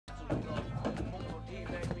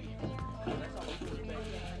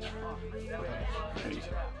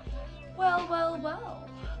Well, well, well.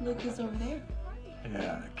 Look who's over there.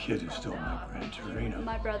 Yeah, the kid who stole my Gran Torino.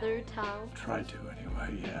 My brother, Thao. Tried to,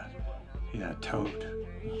 anyway, yeah. Yeah, Toad.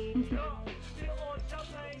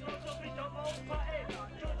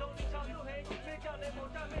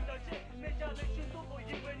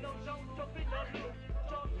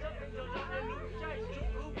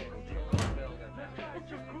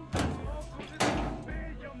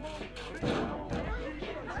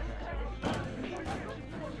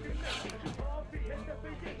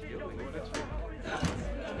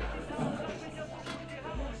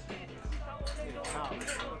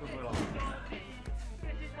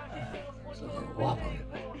 It's a little wobbly,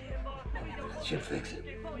 but should fix it.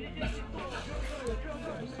 So where are you guys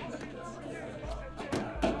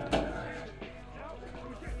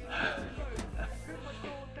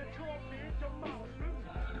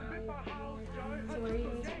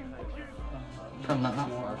from?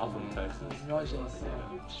 I'm from Texas.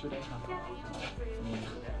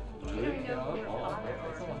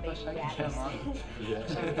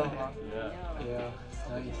 Yeah,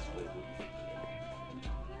 nice.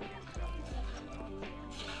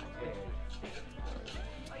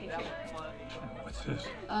 What's this?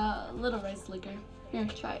 Little rice liquor. Here,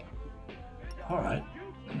 try it. All right.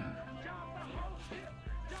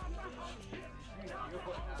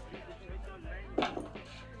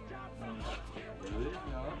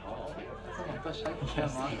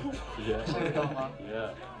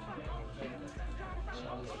 Yeah.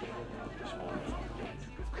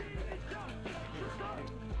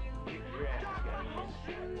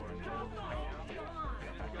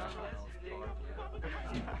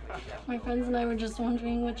 My friends and I were just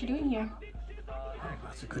wondering what you're doing here.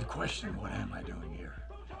 That's a good question. What am I doing here?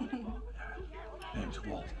 Name's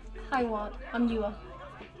Walt. Hi, Walt. I'm Yua.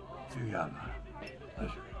 Yuyama.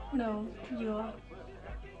 Pleasure. No, Yua.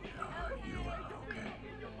 You, okay.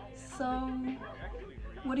 So,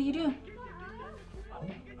 what do you do?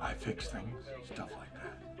 I fix things, stuff like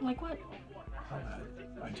that. Like what?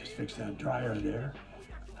 I just fixed that dryer there.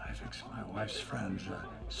 I fixed my wife's friend's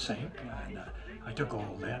sink, and I took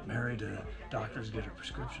old Aunt Mary to the doctor's to get her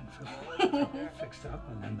prescription fixed up,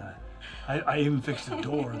 and then I even fixed a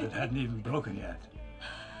door that hadn't even broken yet.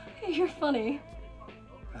 You're funny.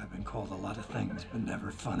 I've been called a lot of things, but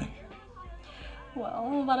never funny. Well,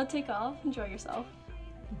 I'm about to take off. Enjoy yourself.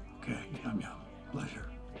 Okay, yum yum. Pleasure.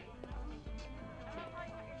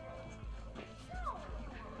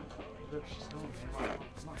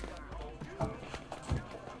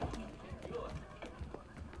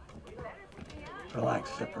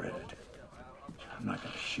 Relax, separated. I'm not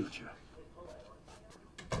gonna shoot you.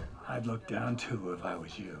 I'd look down too if I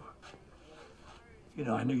was you. You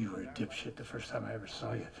know, I knew you were a dipshit the first time I ever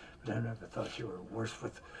saw you, but I never thought you were worse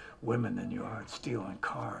with women than you are at stealing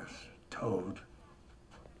cars. Toad.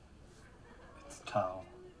 It's Thao.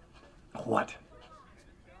 What?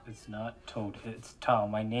 It's not Toad, it's Thao.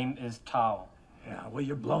 My name is Thao. Yeah, well,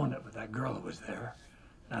 you're blowing it with that girl who was there.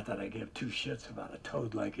 Not that I give two shits about a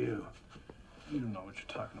toad like you. You don't know what you're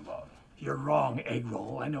talking about. You're wrong, egg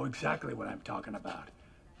roll. I know exactly what I'm talking about.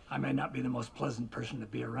 I may not be the most pleasant person to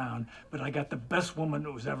be around, but I got the best woman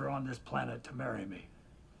that was ever on this planet to marry me.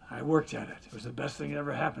 I worked at it. It was the best thing that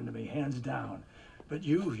ever happened to me, hands down. But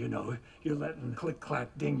you know, you're letting Click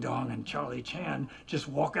Clack Ding Dong and Charlie Chan just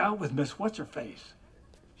walk out with Miss What's-Her-Face.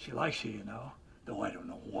 She likes you, you know, though I don't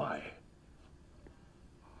know why.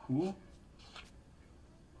 Who?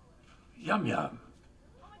 Yum Yum.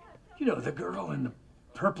 You know, the girl in the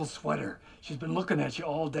purple sweater. She's been looking at you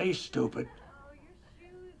all day, stupid.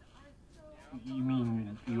 You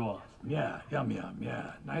mean Yua? Yeah, Yum Yum,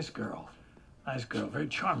 yeah. Nice girl. Nice girl, very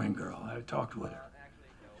charming girl. I talked with her.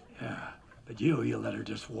 Yeah, but you let her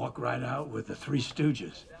just walk right out with the Three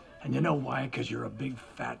Stooges. And you know why? Because you're a big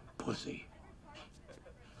fat pussy.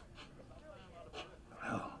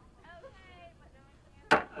 Well,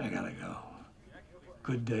 I gotta go.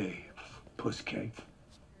 Good day, puss cake.